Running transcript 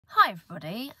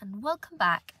everybody, and welcome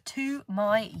back to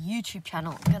my YouTube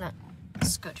channel. I'm gonna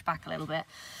scooch back a little bit.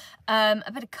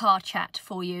 A bit of car chat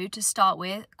for you to start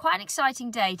with. Quite an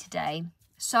exciting day today.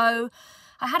 So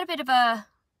I had a bit of a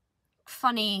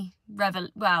funny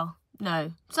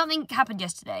something happened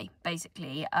yesterday,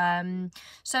 basically.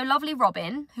 So lovely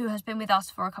Robin, who has been with us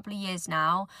for a couple of years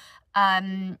now,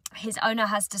 his owner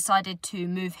has decided to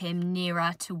move him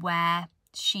nearer to where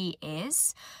she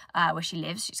is, where she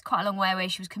lives. It's quite a long way away.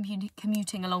 She was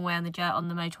commuting a long way on the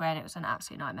motorway, and it was an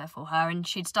absolute nightmare for her, and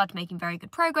she'd started making very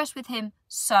good progress with him,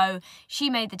 so she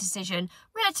made the decision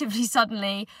relatively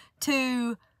suddenly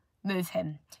to move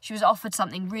him. She was offered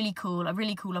something really cool, a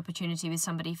really cool opportunity with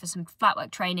somebody for some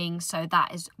flatwork training, so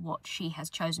that is what she has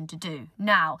chosen to do.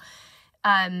 Now,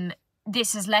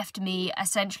 this has left me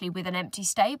essentially with an empty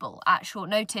stable at short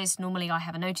notice. Normally I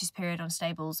have a notice period on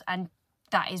stables, and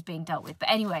that is being dealt with. But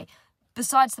anyway,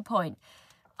 besides the point,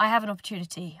 I have an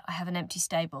opportunity. I have an empty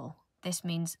stable. This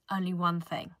means only one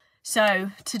thing.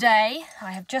 So today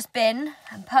I have just been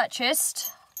and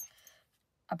purchased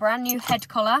a brand new head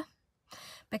collar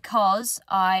because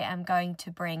I am going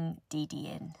to bring Didi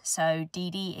in. So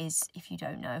Didi is, if you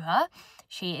don't know her,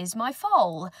 she is my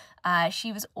foal.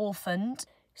 She was orphaned.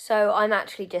 So I'm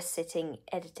actually just sitting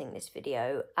editing this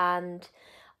video, and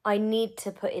I need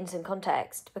to put in some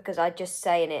context because I just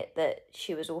say in it that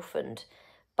she was orphaned,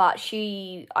 but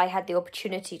I had the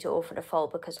opportunity to orphan a foal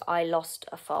because I lost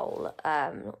a foal.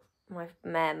 My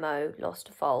mare Mo lost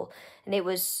a foal, and it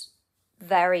was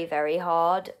very, very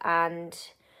hard. And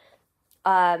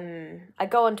I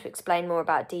go on to explain more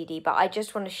about Didi, but I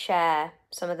just want to share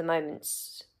some of the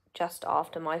moments just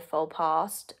after my foal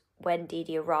passed when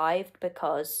Didi arrived,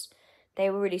 because they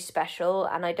were really special,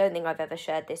 and I don't think I've ever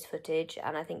shared this footage,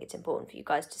 and I think it's important for you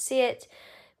guys to see it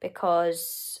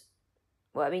because,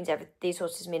 well, it means these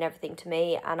horses mean everything to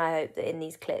me, and I hope that in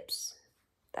these clips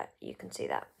that you can see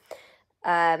that.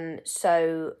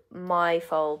 So my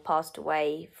foal passed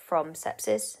away from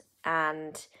sepsis,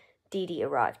 and Didi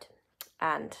arrived,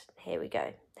 and here we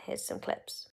go. Here's some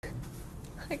clips.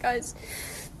 Hi guys.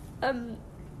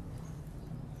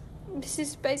 This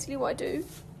is basically what I do.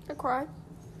 I cry.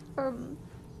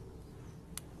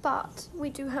 But we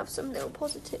do have some little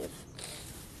positive.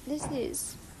 This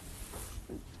is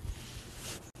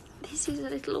a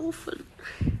little orphan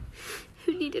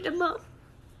who needed a mum.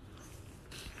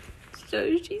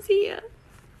 So she's here,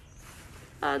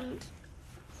 and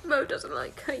Mo doesn't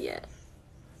like her yet,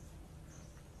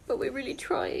 but we're really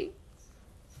trying,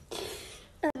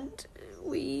 and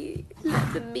we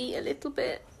let them meet a little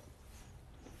bit,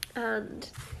 and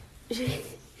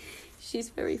she's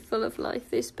very full of life,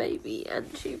 this baby,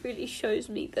 and she really shows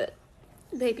me that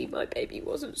maybe my baby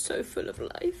wasn't so full of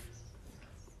life.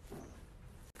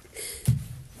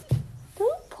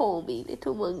 Don't pull me,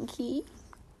 little monkey.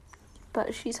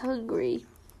 But she's hungry,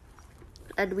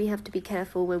 and we have to be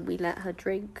careful when we let her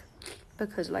drink,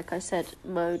 because like I said,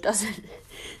 Mo doesn't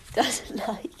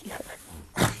like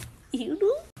her. You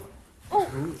know?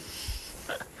 Oh.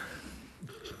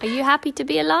 Are you happy to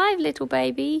be alive, little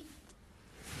baby?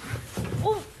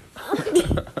 Oh.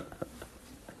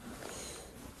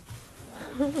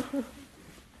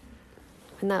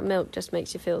 And that milk just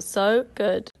makes you feel so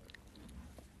good.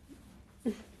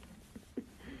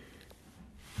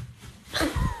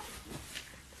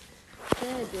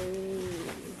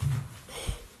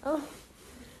 Oh.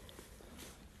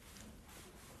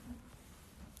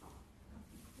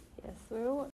 Yes, we're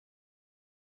all.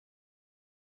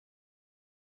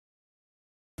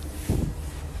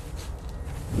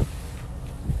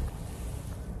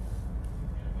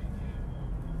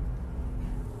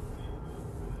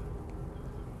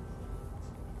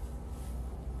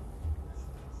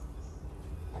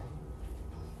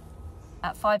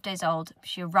 At 5 days old,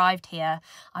 she arrived here.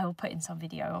 I will put in some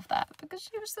video of that because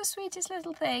she was the sweetest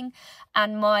little thing.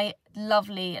 And my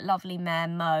lovely, lovely mare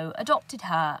Mo adopted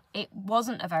her. It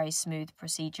wasn't a very smooth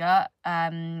procedure.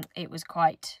 It was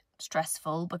quite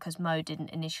stressful because Mo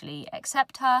didn't initially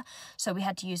accept her. So we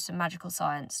had to use some magical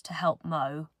science to help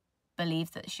Mo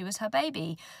believe that she was her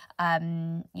baby.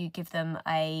 You give them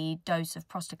a dose of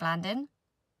prostaglandin.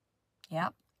 Yeah.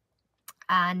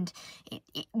 And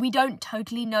we don't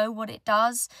totally know what it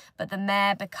does, but the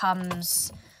mare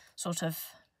becomes sort of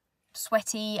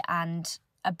sweaty and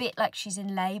a bit like she's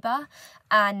in labour.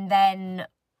 And then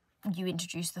you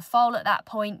introduce the foal at that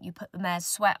point. You put the mare's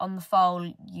sweat on the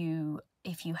foal.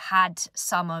 If you had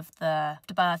some of the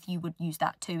birth, you would use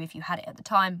that too if you had it at the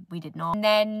time. We did not. And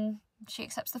then she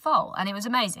accepts the foal. And it was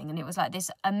amazing. And it was like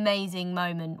this amazing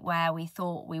moment where we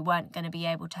thought we weren't going to be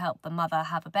able to help the mother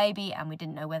have a baby, and we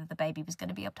didn't know whether the baby was going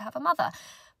to be able to have a mother.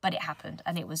 But it happened,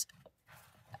 and it was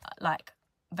like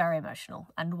very emotional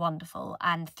and wonderful.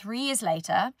 And 3 years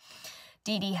later,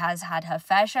 Didi has had her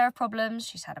fair share of problems.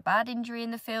 She's had a bad injury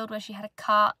in the field where she had a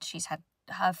cut. She's had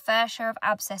her fair share of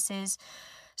abscesses.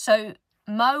 So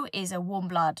Mo is a warm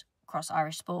blood cross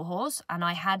Irish sport horse, and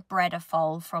I had bred a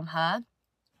foal from her.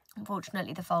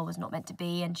 Unfortunately, the foal was not meant to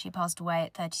be, and she passed away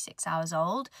at 36 hours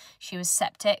old. She was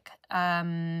septic.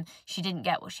 She didn't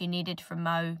get what she needed from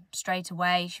Mo straight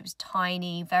away. She was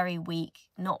tiny, very weak,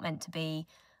 not meant to be.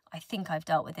 I think I've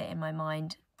dealt with it in my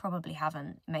mind. Probably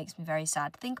haven't. It makes me very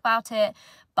sad to think about it,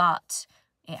 but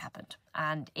it happened.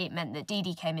 And it meant that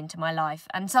Didi came into my life.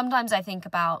 And sometimes I think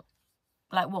about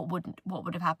like what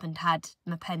would have happened had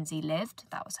Mapenzi lived.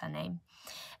 That was her name.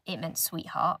 It meant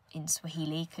sweetheart in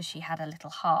Swahili because she had a little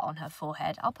heart on her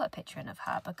forehead. I'll put a picture in of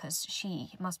her because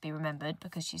she must be remembered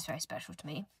because she's very special to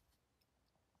me.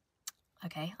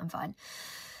 Okay, I'm fine.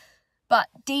 But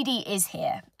Didi is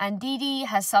here, and Didi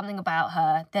has something about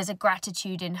her. There's a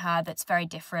gratitude in her that's very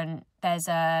different. There's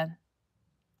a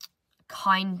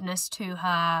kindness to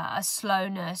her, a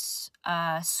slowness,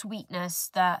 a sweetness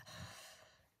that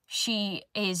she's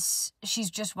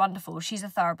just wonderful. She's a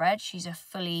thoroughbred. She's a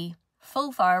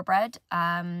full thoroughbred,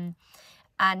 and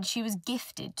she was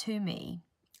gifted to me,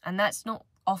 and that's not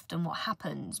often what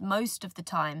happens. Most of the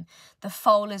time, the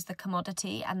foal is the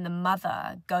commodity and the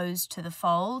mother goes to the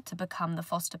foal to become the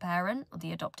foster parent or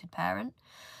the adopted parent.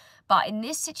 But in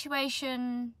this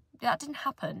situation, that didn't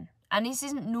happen. And this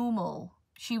isn't normal.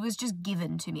 She was just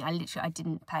given to me. I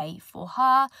didn't pay for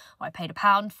her, or I paid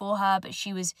 £1 for her, but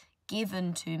she was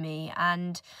given to me.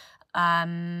 And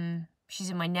she's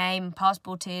in my name,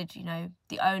 passported, you know,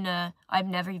 the owner. I've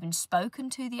never even spoken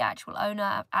to the actual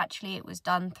owner. Actually, it was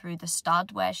done through the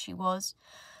stud where she was.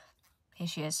 Here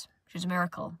she is. She was a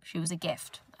miracle. She was a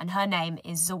gift. And her name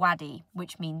is Zawadi,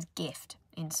 which means gift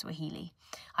in Swahili.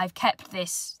 I've kept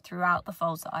this throughout the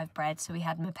foals that I've bred. So we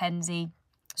had Mapenzi,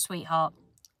 sweetheart,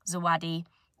 Zawadi,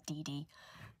 Didi,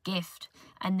 gift,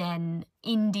 and then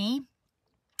Indy.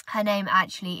 Her name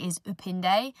actually is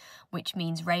Upinde, which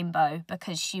means rainbow,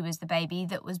 because she was the baby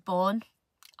that was born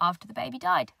after the baby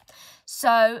died.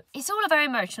 So it's all a very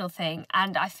emotional thing,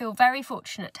 and I feel very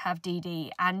fortunate to have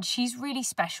Didi, and she's really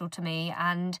special to me,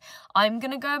 and I'm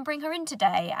going to go and bring her in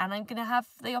today, and I'm going to have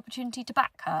the opportunity to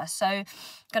back her. So I'm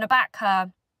going to back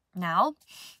her now,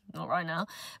 not right now,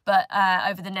 but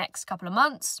over the next couple of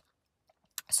months.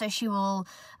 So she will,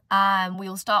 we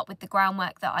will start with the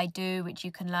groundwork that I do, which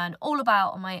you can learn all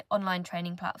about on my online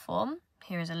training platform.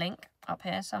 Here is a link up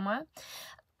here somewhere.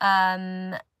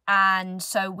 And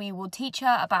so we will teach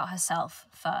her about herself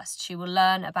first. She will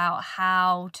learn about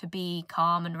how to be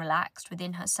calm and relaxed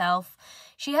within herself.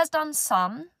 She has done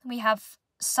some. We have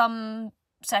some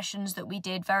sessions that we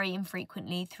did very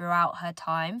infrequently throughout her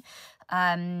time.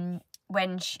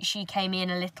 When she came in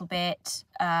a little bit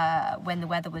when the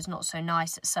weather was not so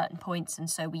nice at certain points, and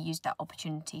so we used that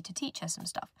opportunity to teach her some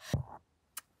stuff.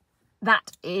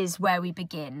 That is where we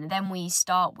begin. Then we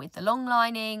start with the long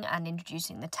lining and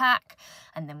introducing the tack,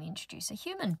 and then we introduce a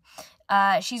human.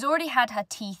 She's already had her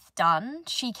teeth done.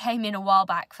 She came in a while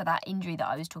back for that injury that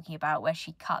I was talking about where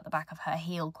she cut the back of her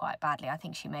heel quite badly. I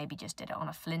think she maybe just did it on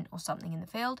a flint or something in the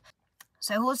field.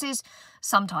 So horses,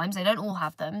 sometimes, they don't all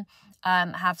have them,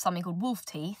 have something called wolf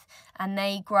teeth, and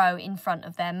they grow in front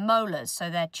of their molars,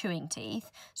 so their chewing teeth.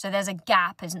 So there's a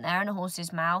gap, isn't there, in a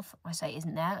horse's mouth. I say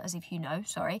isn't there, as if you know,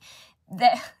 sorry.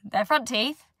 Their front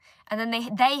teeth, and then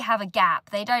they have a gap.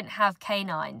 They don't have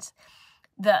canines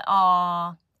that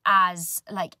are as,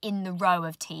 like, in the row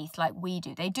of teeth like we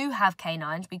do. They do have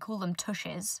canines. We call them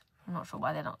tushes. I'm not sure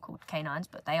why they're not called canines,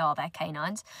 but they are their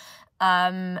canines.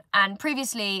 And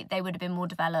previously, they would have been more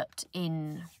developed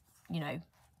in, you know,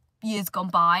 years gone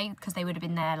by, because they would have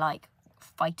been their, like,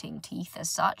 fighting teeth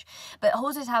as such. But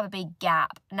horses have a big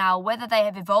gap. Now, whether they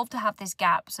have evolved to have this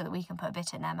gap so that we can put a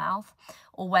bit in their mouth,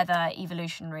 or whether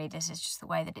evolutionary, this is just the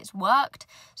way that it's worked.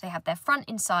 So they have their front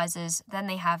incisors, then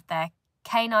they have their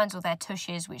canines or their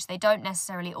tushes, which they don't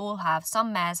necessarily all have.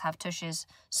 Some mares have tushes,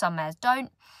 some mares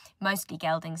don't. Mostly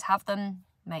geldings have them.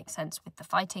 Makes sense with the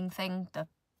fighting thing,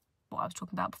 what I was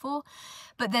talking about before.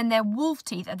 But then their wolf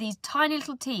teeth are these tiny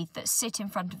little teeth that sit in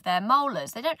front of their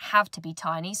molars. They don't have to be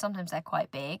tiny. Sometimes they're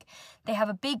quite big. They have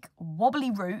a big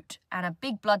wobbly root and a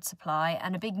big blood supply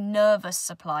and a big nervous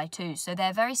supply too. So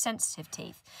they're very sensitive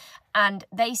teeth. And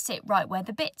they sit right where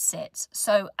the bit sits.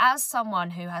 So as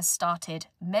someone who has started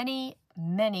many,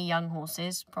 many young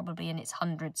horses, probably in its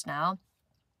hundreds now,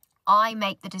 I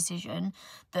make the decision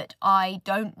that I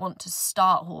don't want to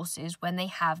start horses when they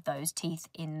have those teeth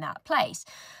in that place.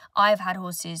 I've had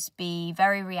horses be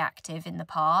very reactive in the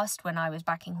past when I was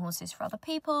backing horses for other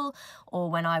people,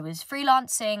 or when I was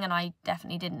freelancing and I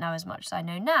definitely didn't know as much as I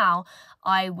know now.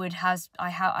 I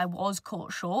was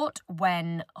caught short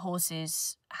when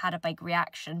horses had a big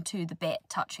reaction to the bit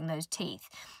touching those teeth.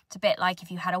 It's a bit like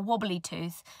if you had a wobbly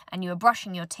tooth and you were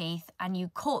brushing your teeth and you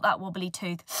caught that wobbly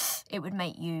tooth, it would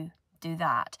make you do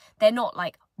that. They're not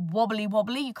like wobbly,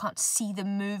 you can't see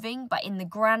them moving, but in the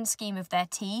grand scheme of their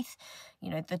teeth, you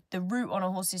know, the root on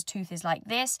a horse's tooth is like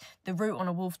this, the root on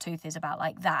a wolf tooth is about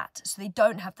like that. So they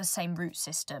don't have the same root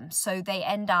system. So they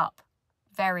end up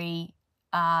very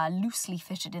loosely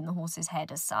fitted in the horse's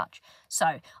head as such.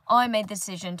 So I made the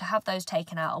decision to have those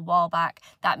taken out a while back.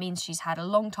 That means she's had a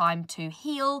long time to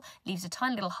heal, leaves a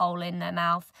tiny little hole in their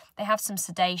mouth. They have some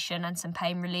sedation and some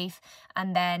pain relief,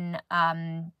 and then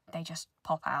they just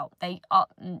pop out.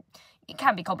 It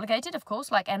can be complicated, of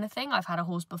course, like anything. I've had a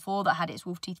horse before that had its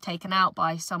wolf teeth taken out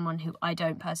by someone who I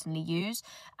don't personally use,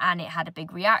 and it had a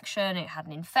big reaction, it had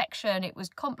an infection, it was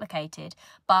complicated.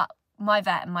 But my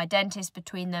vet and my dentist,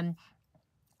 between them,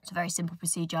 it's a very simple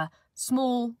procedure,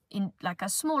 like a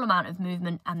small amount of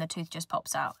movement and the tooth just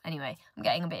pops out. Anyway, I'm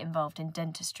getting a bit involved in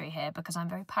dentistry here because I'm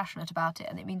very passionate about it,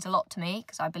 and it means a lot to me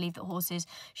because I believe that horses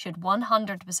should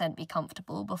 100% be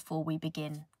comfortable before we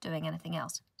begin doing anything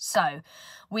else. So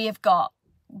we have got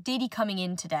Didi coming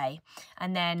in today,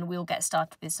 and then we'll get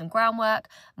started with some groundwork.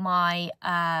 My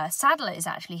saddler is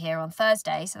actually here on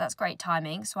Thursday, so that's great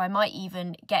timing. So I might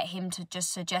even get him to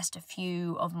just suggest a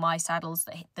few of my saddles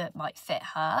that might fit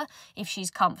her, if she's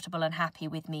comfortable and happy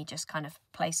with me just kind of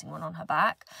placing one on her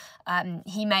back.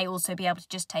 He may also be able to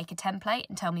just take a template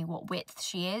and tell me what width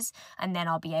she is, and then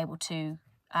I'll be able to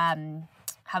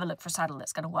have a look for a saddle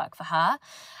that's going to work for her.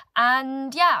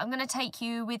 And yeah, I'm going to take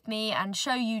you with me and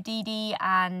show you Didi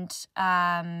and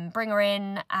bring her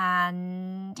in,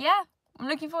 and yeah, I'm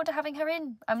looking forward to having her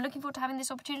in. I'm looking forward to having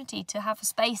this opportunity to have a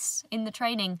space in the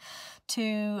training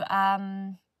to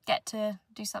get to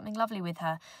do something lovely with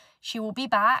her. She will be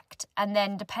backed, and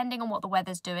then depending on what the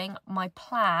weather's doing, my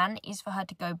plan is for her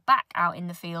to go back out in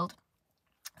the field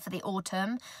for the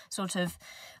autumn, sort of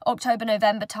October,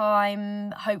 November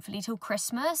time, hopefully till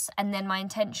Christmas. And then my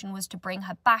intention was to bring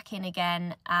her back in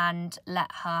again and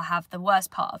let her have the worst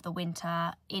part of the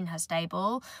winter in her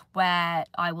stable, where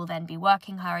I will then be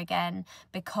working her again,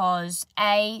 because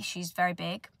A, she's very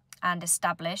big and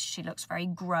established. She looks very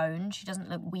grown. She doesn't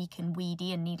look weak and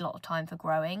weedy and need a lot of time for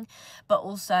growing. But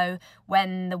also,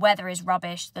 when the weather is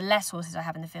rubbish, the less horses I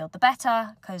have in the field, the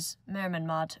better, because Miri and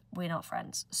Mud, we're not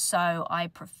friends. So I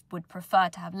would prefer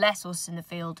to have less horses in the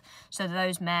field so that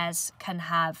those mares can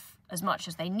have as much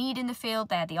as they need in the field.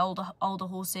 They're the older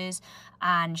horses,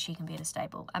 and she can be in a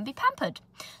stable and be pampered.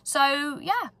 So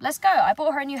yeah, let's go. I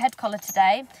bought her a new head collar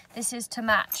today. This is to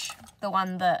match the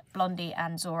one that Blondie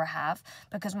and Zora have,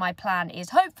 because my plan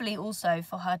is hopefully also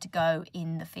for her to go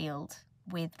in the field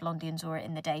with Blondie and Zora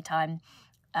in the daytime,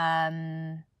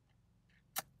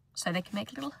 so they can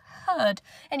make a little herd.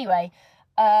 Anyway,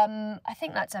 I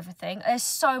think that's everything. There's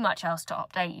so much else to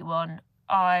update you on.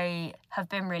 I have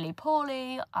been really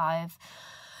poorly. I've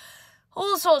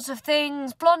all sorts of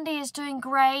things. Blondie is doing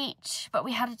great, but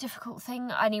we had a difficult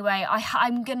thing. Anyway,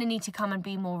 I'm going to need to come and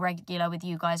be more regular with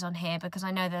you guys on here, because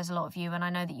I know there's a lot of you and I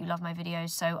know that you love my videos.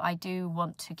 So I do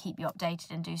want to keep you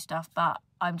updated and do stuff, but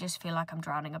I just feel like I'm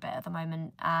drowning a bit at the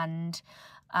moment. And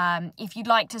if you'd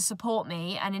like to support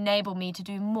me and enable me to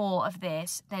do more of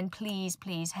this, then please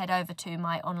head over to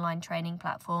my online training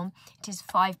platform. It is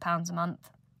 £5 a month.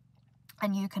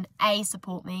 And you can A,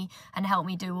 support me and help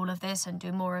me do all of this and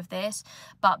do more of this,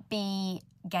 but B,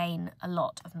 gain a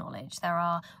lot of knowledge. There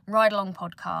are ride-along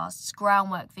podcasts,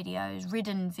 groundwork videos,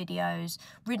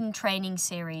 ridden training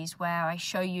series where I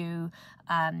show you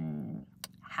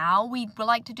how we would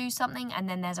like to do something, and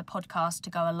then there's a podcast to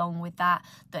go along with that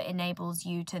enables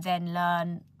you to then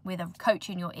learn with a coach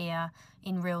in your ear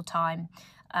in real time.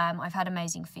 I've had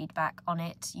amazing feedback on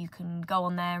it. You can go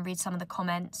on there and read some of the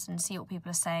comments and see what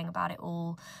people are saying about it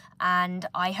all. And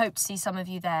I hope to see some of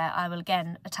you there. I will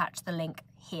again attach the link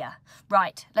here.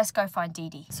 Right, let's go find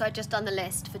Didi. So I've just done the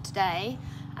list for today,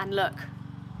 and look.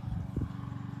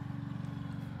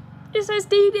 It says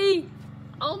Didi.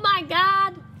 Oh my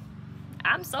God.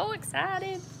 I'm so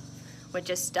excited. We're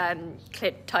just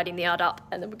tidying the yard up,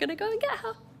 and then we're gonna go and get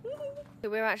her.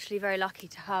 We're actually very lucky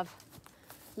to have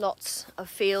lots of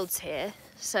fields here.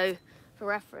 So for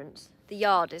reference, the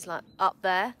yard is like up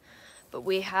there, but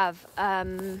we have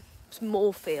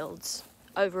more fields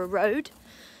over a road.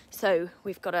 So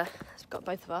we've got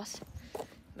both of us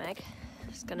Meg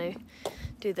is going to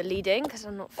do the leading because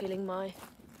I'm not feeling my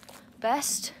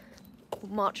best.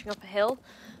 Marching up a hill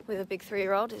with a big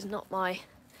 3-year-old is not my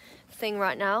thing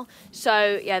right now.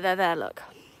 So yeah, they're there, look.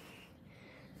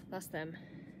 That's them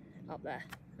up there.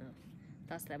 Oh,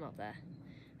 that's them up there.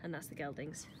 And that's the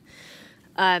geldings.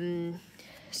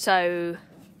 So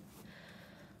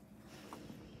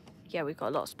yeah, we've got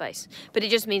a lot of space. But it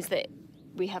just means that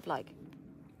we have like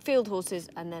field horses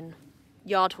and then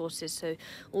yard horses. So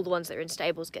all the ones that are in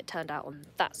stables get turned out on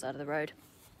that side of the road.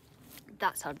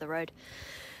 That side of the road.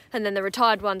 And then the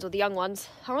retired ones or the young ones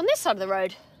are on this side of the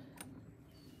road.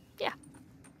 Yeah,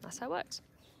 that's how it works.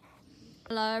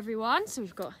 Hello everyone, so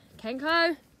we've got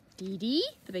Kenko, Didi,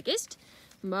 the biggest,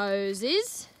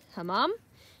 Moses, her mum,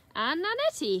 and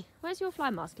Nanette. Where's your fly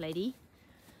mask, lady?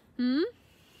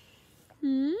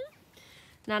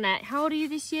 Nanette, how old are you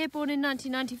this year? Born in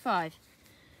 1995.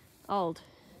 Old.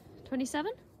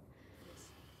 27?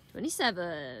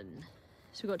 27.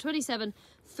 So we've got 27,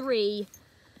 3,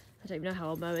 I don't even know how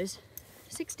old Mo is.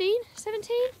 16,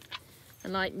 17?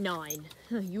 And like 9.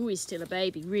 You is still a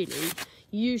baby, really.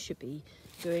 You should be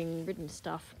doing ridden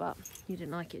stuff, but you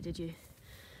didn't like it, did you?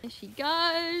 There she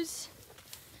goes.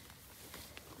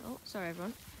 Oh, sorry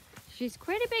everyone. She's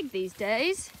pretty big these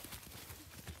days.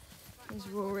 There's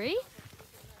Rory.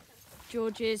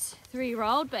 George is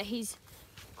 3-year-old, but he's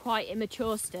quite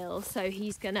immature still, so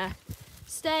he's gonna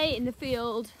stay in the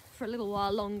field for a little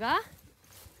while longer.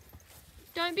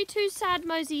 Don't be too sad,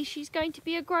 Mosey. She's going to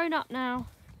be a grown-up now.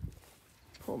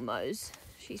 Poor Mose.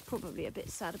 She's probably a bit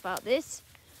sad about this.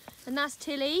 And that's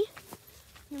Tilly.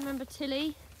 You remember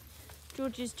Tilly?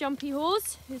 George's jumpy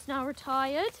horse, who's now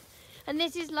retired. And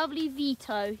this is lovely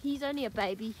Vito. He's only a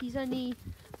baby. He's only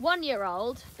 1 year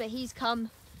old, but he's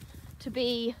come to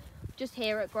be just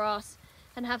here at grass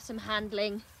and have some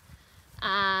handling.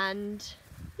 And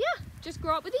yeah, just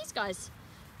grow up with these guys.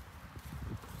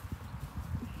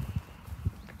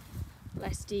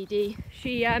 Bless Didi.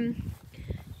 She, you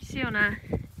see on her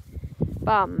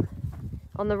bum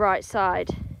on the right side,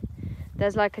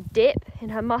 there's like a dip in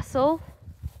her muscle.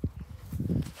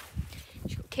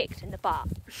 She got kicked in the butt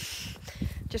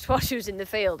just while she was in the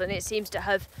field, and it seems to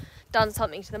have done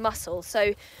something to the muscle.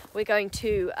 So we're going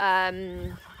to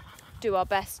do our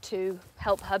best to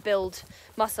help her build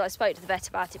muscle. I spoke to the vet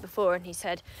about it before, and he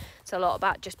said it's a lot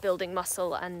about just building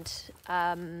muscle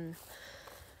and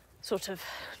sort of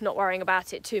not worrying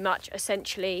about it too much,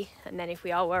 essentially. And then if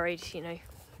we are worried, you know,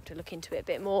 to look into it a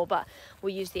bit more. But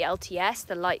we'll use the LTS,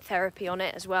 the light therapy, on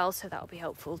it as well, so that'll be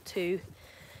helpful to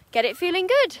get it feeling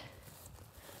good.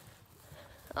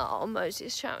 Oh,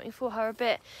 Moses shouting for her a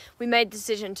bit. We made the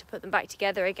decision to put them back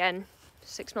together again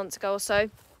 6 months ago or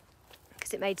so,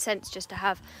 because it made sense just to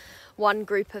have one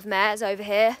group of mares over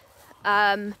here.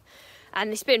 And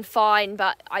it's been fine,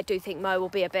 but I do think Mo will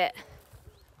be a bit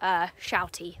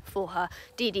shouty for her.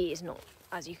 Didi is not,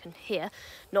 as you can hear,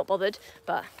 not bothered,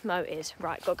 but Mo is.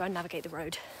 Right, gotta go navigate the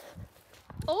road.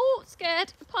 Oh,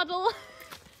 scared, puddle.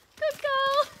 Good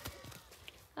girl.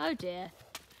 Oh dear.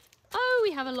 Oh,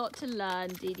 we have a lot to learn,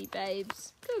 Didi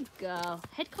babes. Good girl.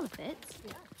 Head collar fits.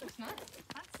 Yeah, looks nice.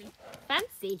 Fancy.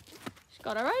 Fancy. She's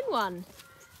got her own one.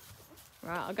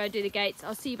 Right, I'll go do the gates.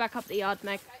 I'll see you back up the yard,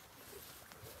 Meg.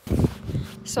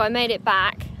 So I made it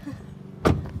back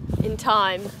in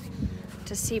time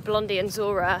to see Blondie and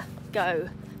Zora go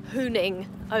hooning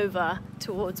over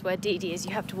towards where Didi is.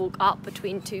 You have to walk up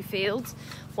between 2 fields.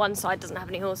 One side doesn't have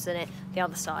any horses in it, the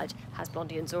other side has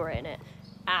Blondie and Zora in it,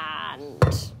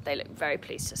 and they look very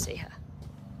pleased to see her.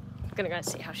 I'm gonna go and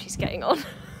see how she's getting on.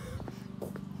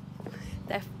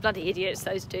 They're bloody idiots,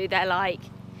 those two. They're like,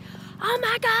 oh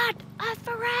my god, a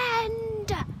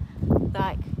friend!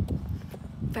 Like,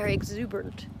 very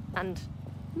exuberant and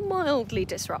mildly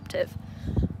disruptive.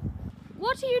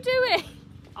 What are you doing?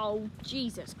 Oh,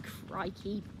 Jesus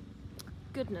crikey.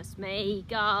 Goodness me,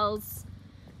 girls.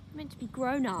 You're meant to be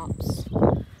grown-ups.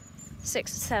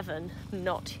 6 or 7,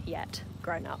 not yet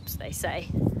grown-ups, they say.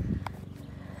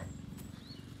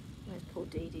 Where's poor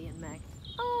Didi and Meg?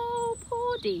 Oh,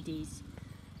 poor Didi's.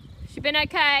 She been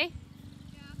okay?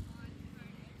 Yeah, fine.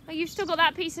 Oh, you've still got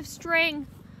that piece of string.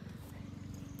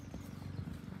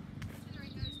 Considering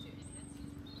those two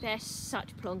idiots. They're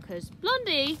such plonkers.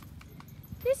 Blondie,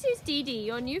 this is Didi,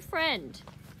 your new friend.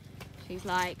 She's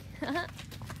like,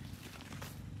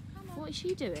 what is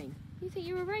she doing? You think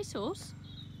you're a racehorse?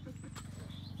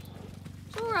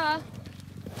 Zora,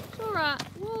 Zora,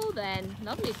 whoa then.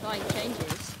 Lovely flying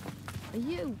changes. Are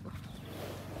you?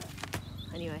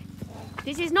 Anyway,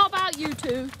 this is not about you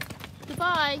two.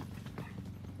 Goodbye.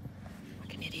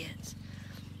 Fucking idiots.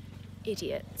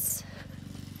 Idiots.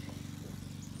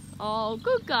 Oh,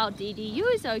 good girl, Didi. You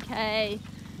is okay.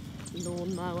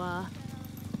 Lawnmower.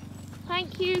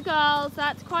 Thank you, girls.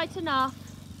 That's quite enough.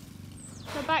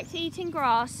 Go back to eating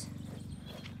grass.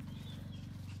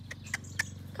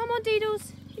 Come on,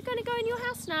 Deedles. You're going to go in your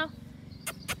house now.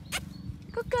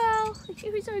 Good girl.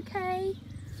 You is okay.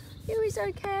 You is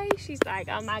okay. She's like,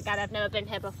 oh my God, I've never been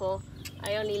here before.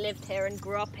 I only lived here and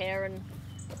grew up here and...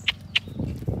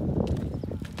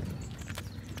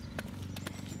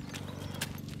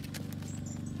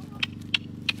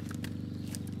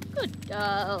 Good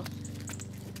girl.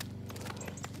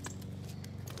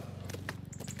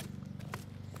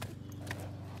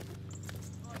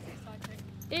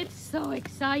 It's so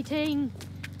exciting.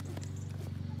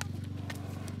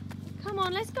 Come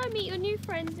on, let's go meet your new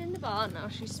friends in the barn. Now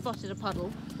she's spotted a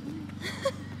puddle.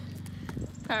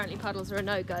 Apparently puddles are a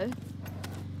no-go.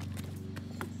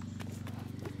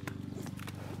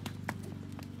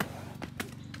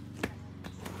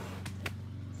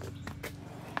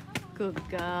 Good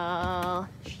girl.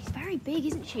 She's very big,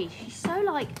 isn't she? She's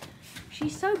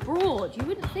so broad. You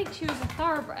wouldn't think she was a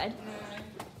thoroughbred.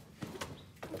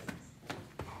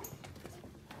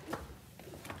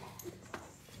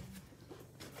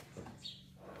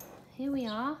 Here we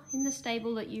are in the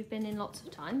stable that you've been in lots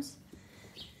of times.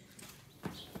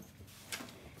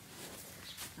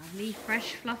 Lovely,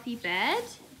 fresh, fluffy bed.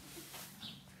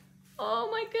 Oh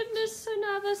my goodness, so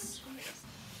nervous.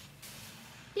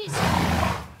 It's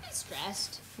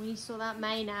stressed when you saw that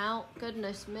mane out.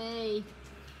 Goodness me.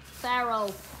 Feral.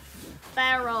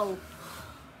 Feral.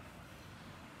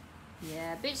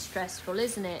 Yeah, a bit stressful,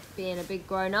 isn't it? Being a big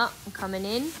grown up and coming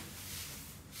in.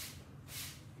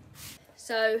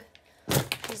 So,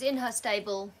 she's in her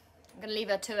stable. I'm gonna leave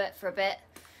her to it for a bit.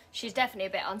 She's definitely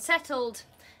a bit unsettled,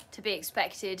 to be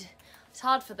expected. It's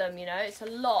hard for them, you know, it's a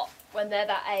lot when they're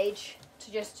that age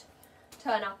to just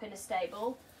turn up in a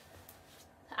stable.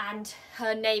 And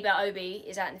her neighbour Obi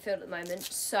is out in the field at the moment,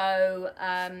 so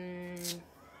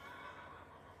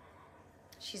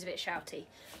she's a bit shouty.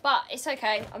 But it's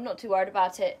okay, I'm not too worried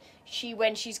about it.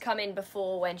 When she's come in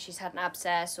before, when she's had an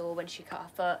abscess or when she cut her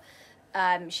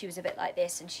foot, she was a bit like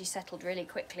this and she settled really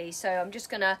quickly. So I'm just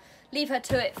gonna leave her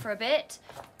to it for a bit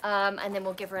and then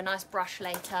we'll give her a nice brush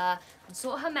later and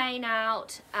sort her mane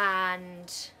out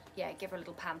and yeah, give her a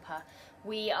little pamper.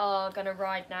 We are gonna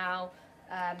ride now,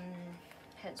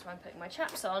 hence why I'm putting my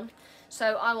chaps on.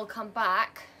 So I will come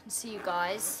back and see you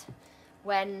guys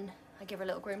when I give her a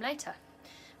little groom later,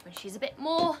 when she's a bit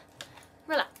more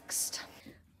relaxed.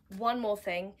 One more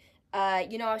thing,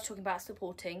 you know I was talking about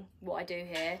supporting what I do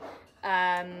here.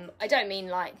 I don't mean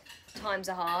like times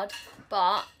are hard,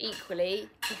 but equally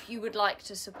if you would like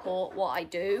to support what I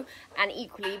do and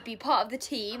equally be part of the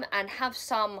team and have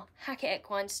some Hackett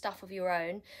Equine stuff of your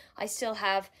own, I still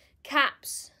have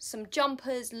caps, some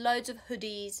jumpers, loads of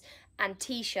hoodies and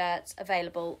t-shirts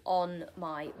available on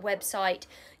my website.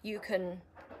 You can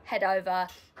head over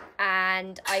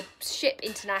and I ship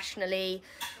internationally.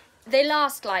 They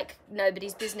last like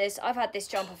nobody's business. I've had this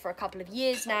jumper for a couple of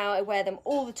years now. I wear them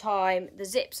all the time. The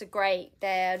zips are great.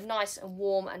 They're nice and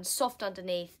warm and soft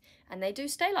underneath. And they do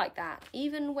stay like that,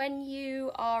 even when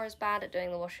you are as bad at doing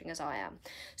the washing as I am.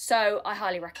 So I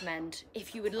highly recommend,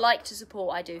 if you would like to support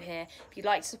what I do here, if you'd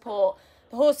like to support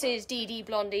the horses, Didi,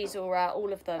 Blondies, or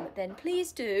all of them, then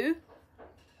please do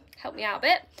help me out a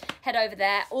bit. Head over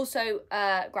there. Also,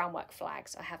 groundwork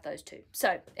flags. I have those too.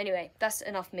 So anyway, that's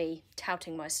enough me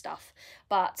touting my stuff.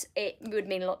 But it would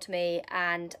mean a lot to me.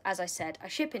 And as I said, I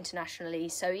ship internationally.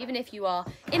 So even if you are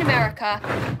in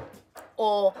America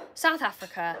or South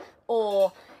Africa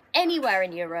or anywhere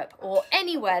in Europe or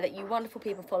anywhere that you wonderful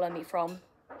people follow me from,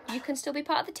 you can still be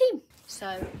part of the team.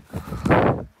 So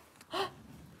we're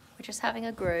just having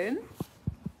a groom.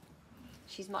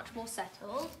 She's much more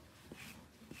settled.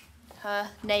 Her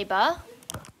neighbour,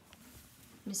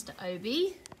 Mr.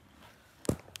 Obi,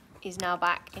 is now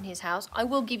back in his house. I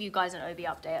will give you guys an Obi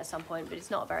update at some point, but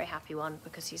it's not a very happy one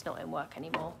because he's not in work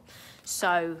anymore.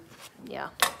 So, yeah.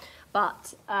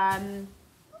 But,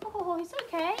 oh, it's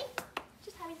okay.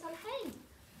 Just having some hay.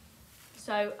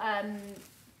 So,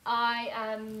 I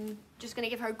am just going to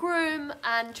give her a groom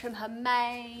and trim her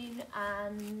mane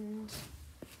and,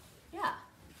 yeah.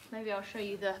 Maybe I'll show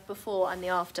you the before and the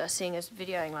after. Seeing us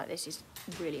videoing like this is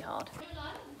really hard.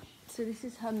 So this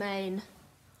is her mane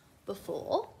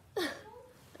before.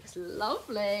 Looks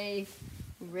lovely.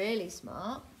 Really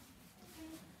smart.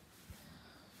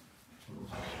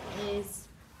 It is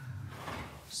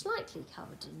slightly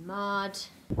covered in mud.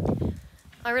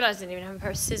 I realised I didn't even have a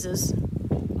pair of scissors.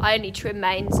 I only trim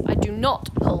manes. I do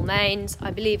not pull manes.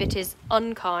 I believe it is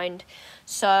unkind.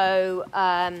 So,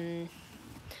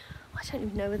 I I don't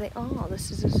even know where they are, the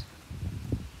scissors.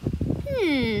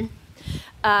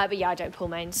 But yeah, I don't pull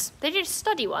manes. They did a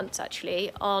study once,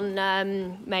 actually, on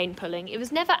mane pulling. It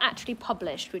was never actually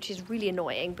published, which is really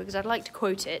annoying because I'd like to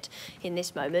quote it in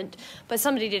this moment. But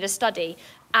somebody did a study,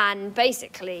 and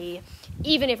basically,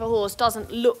 even if a horse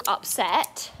doesn't look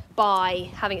upset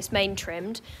by having its mane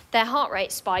trimmed, their heart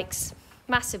rate spikes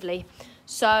massively.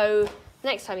 So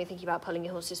next time you're thinking about pulling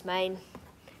your horse's mane,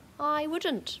 I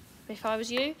wouldn't, if I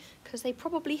was you, because they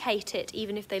probably hate it,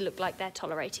 even if they look like they're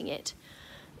tolerating it.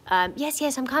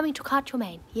 Yes, I'm coming to cut your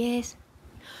mane. Yes.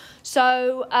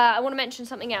 So I want to mention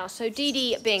something else. So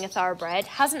Didi, being a thoroughbred,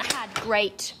 hasn't had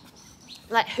great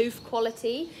like hoof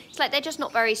quality. It's like they're just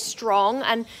not very strong.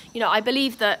 And, you know, I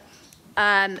believe that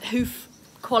hoof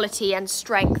quality and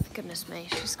strength, goodness me,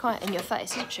 she's quite in your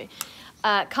face, isn't she?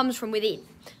 Comes from within.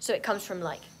 So it comes from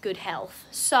like good health.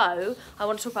 So I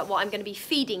want to talk about what I'm going to be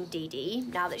feeding Didi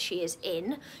now that she is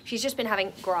in. She's just been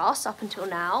having grass up until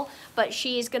now, but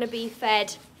she is going to be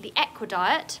fed the Equa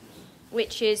diet,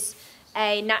 which is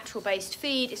a natural based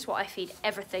feed. It's what I feed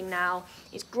everything now.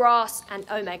 It's grass and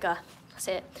omega. That's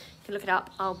it. You can look it up.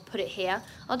 I'll put it here.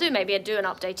 I'll do an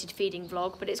updated feeding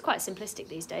vlog, but it's quite simplistic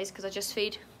these days because I just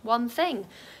feed one thing.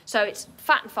 So it's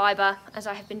fat and fibre, as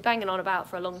I have been banging on about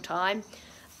for a long time.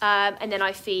 And then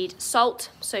I feed salt,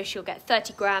 so she'll get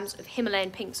 30 grams of Himalayan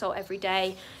pink salt every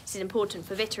day. This is important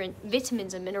for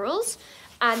vitamins and minerals.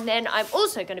 And then I'm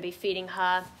also going to be feeding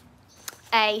her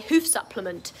a hoof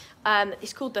supplement.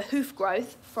 It's called the Hoof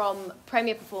Growth from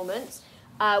Premier Performance.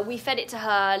 We fed it to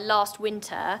her last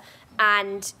winter,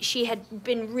 and she had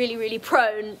been really, really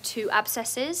prone to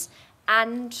abscesses.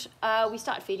 And we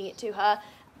started feeding it to her.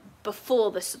 Before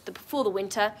the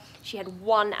winter, she had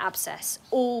one abscess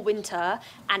all winter,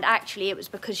 and actually it was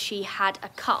because she had a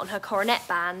cut on her coronet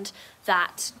band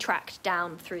that tracked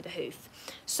down through the hoof.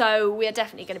 So we are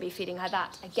definitely going to be feeding her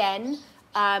that again.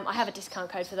 I have a discount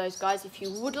code for those guys. If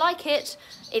you would like it,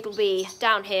 it'll be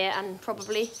down here and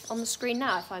probably on the screen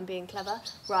now if I'm being clever.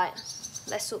 Right,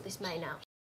 let's sort this mane out.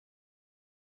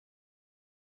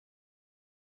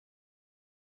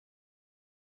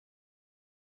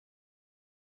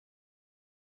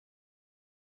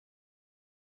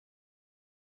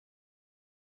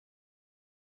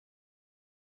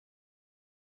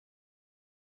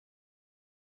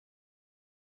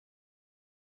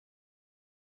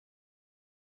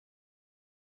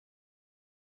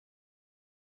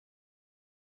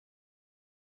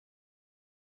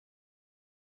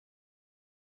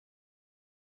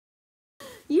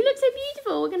 You look so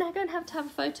beautiful. We're going to have a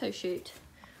photo shoot.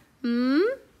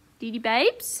 Didi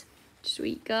babes.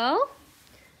 Sweet girl.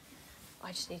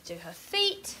 I just need to do her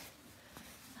feet.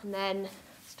 And then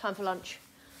it's time for lunch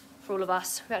for all of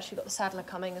us. We've actually got the saddler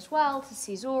coming as well to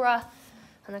see Zora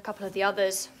and a couple of the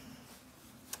others.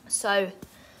 So,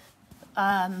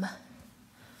 yeah,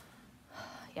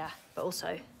 but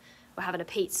also we're having a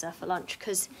pizza for lunch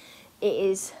because it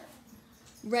is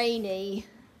rainy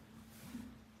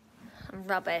and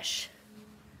rubbish.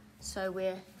 So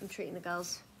I'm treating the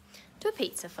girls to a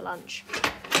pizza for lunch,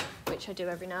 which I do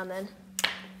every now and then.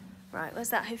 Right, where's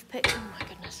that hoof pick? Oh my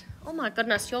goodness. Oh my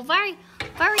goodness, you're very,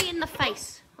 very in the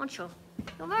face, aren't you?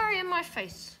 You're very in my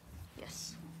face.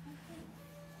 Yes.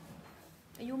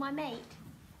 Are you my mate?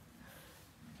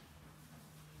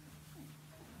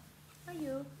 Are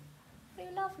you? Are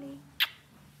you lovely?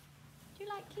 Do you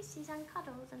like kisses and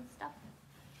cuddles and stuff?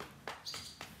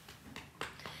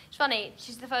 It's funny,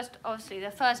 she's obviously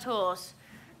the first horse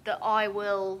that I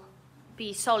will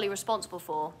be solely responsible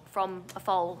for from a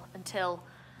foal until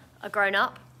a grown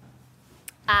up.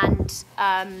 And,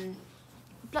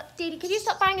 Didi, could you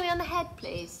stop banging me on the head,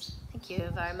 please? Thank you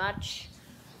very much.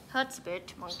 Hurts a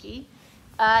bit, monkey.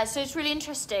 So it's really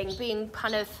interesting being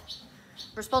kind of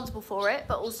responsible for it,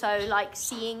 but also like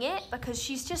seeing it, because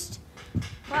she's just,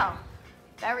 well,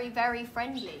 very, very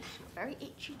friendly. She's got a very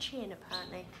itchy chin,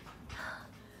 apparently.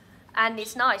 And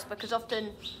it's nice because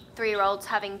often 3-year-olds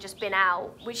having just been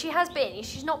out, which she has been,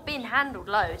 she's not been handled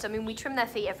loads. I mean, we trim their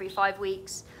feet every 5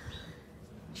 weeks.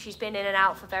 She's been in and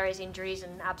out for various injuries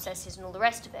and abscesses and all the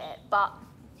rest of it. But,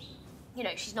 you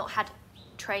know, she's not had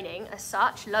training as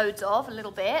such, loads of, a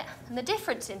little bit. And the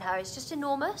difference in her is just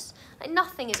enormous. Like,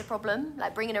 nothing is a problem.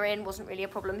 Like, bringing her in wasn't really a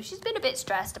problem. She's been a bit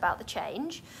stressed about the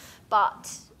change,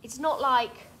 but it's not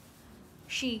like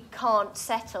she can't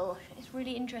settle. It's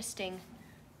really interesting.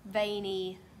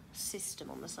 Veiny system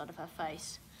on the side of her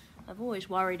face. I've always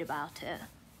worried about it.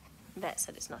 Vet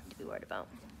said it's nothing to be worried about.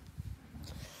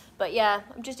 But yeah,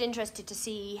 I'm just interested to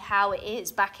see how it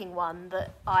is backing one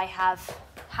that I have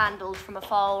handled from a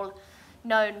foal,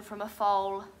 known from a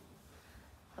foal,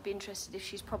 I'll be interested if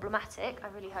she's problematic. I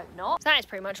really hope not. So that is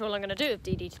pretty much all I'm going to do with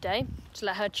Didi today. Just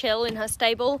let her chill in her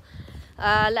stable,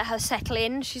 let her settle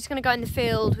in. She's going to go in the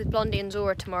field with Blondie and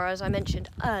Zora tomorrow, as I mentioned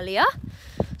earlier.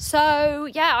 So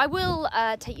yeah, I will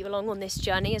take you along on this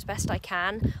journey as best I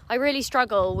can. I really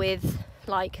struggle with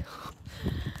like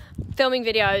filming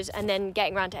videos and then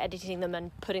getting around to editing them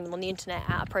and putting them on the internet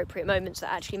at appropriate moments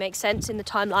that actually make sense in the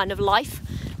timeline of life,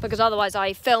 because otherwise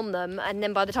I film them and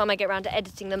then by the time I get around to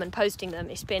editing them and posting them,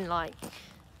 it's been like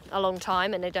a long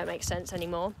time and they don't make sense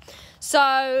anymore.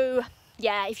 So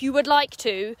yeah, if you would like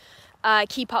to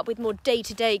keep up with more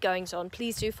day-to-day goings on,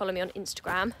 please do follow me on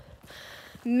Instagram,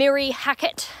 Miri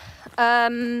Hackett.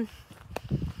 And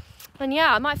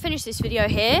yeah, I might finish this video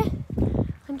here.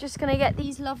 I'm just gonna get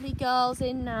these lovely girls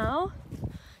in now.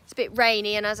 It's a bit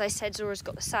rainy, and as I said, Zora's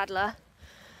got the saddler.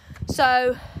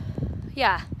 So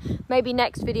yeah, maybe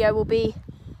next video will be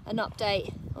an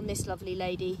update on this lovely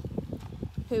lady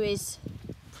who is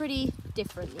pretty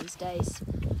different these days.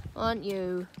 Aren't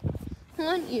you?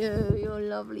 Aren't you? You're a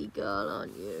lovely girl,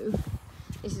 aren't you?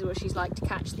 This is what she's like to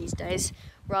catch these days,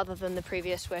 rather than the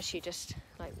previous where she just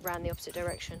like ran the opposite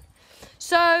direction.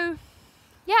 So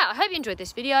yeah, I hope you enjoyed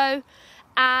this video,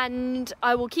 and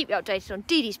I will keep you updated on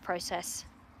Didi's progress,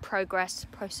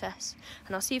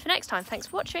 and I'll see you for next time. Thanks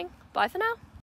for watching. Bye for now.